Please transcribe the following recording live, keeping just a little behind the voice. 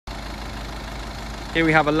Here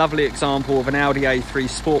we have a lovely example of an Audi A3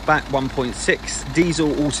 Sportback 1.6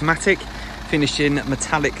 diesel automatic, finished in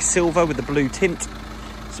metallic silver with the blue tint.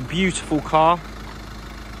 It's a beautiful car.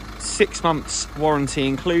 6 months warranty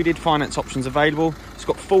included, finance options available. It's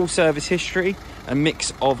got full service history, a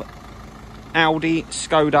mix of Audi,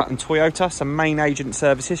 Skoda and Toyota, some main agent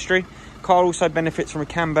service history. Car also benefits from a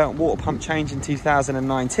Camber water pump change in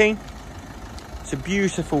 2019. It's a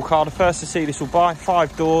beautiful car, the first to see this will buy.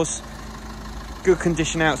 5 doors, good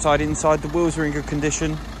condition outside, inside. The wheels are in good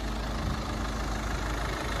condition.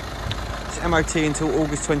 It's MOT until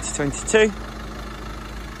August 2022.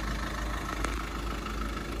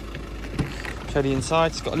 Show the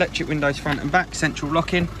inside. It's got electric windows front and back, central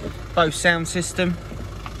locking, Bose sound system.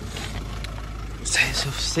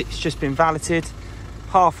 It's just been valeted.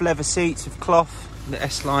 Half leather seats with cloth, the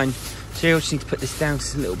S-line seal. Just need to put this down because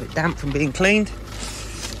it's a little bit damp from being cleaned.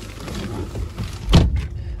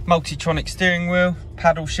 Multitronic steering wheel,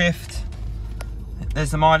 paddle shift.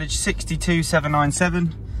 There's the mileage,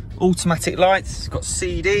 62,797. Automatic lights. It's got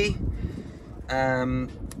CD,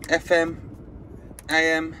 FM,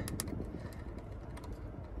 AM.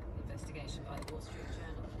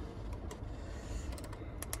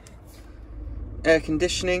 Air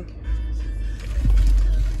conditioning.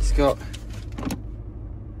 It's got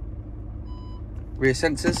rear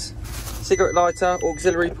sensors, cigarette lighter,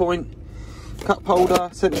 auxiliary point, cup holder,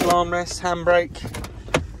 central armrest, handbrake,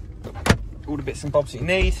 all the bits and bobs that you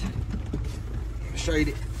need. I'll show you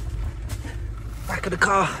the back of the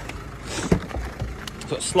car. It's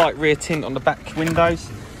got a slight rear tint on the back windows.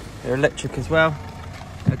 They're electric as well.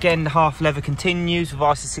 Again, the half leather continues with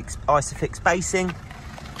Isofix basing.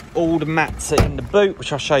 All the mats are in the boot,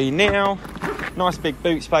 which I'll show you now. Nice big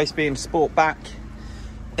boot space being Sportback.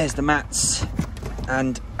 There's the mats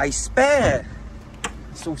and a spare.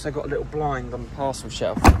 It's also got a little blind on the parcel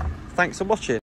shelf. Thanks for watching.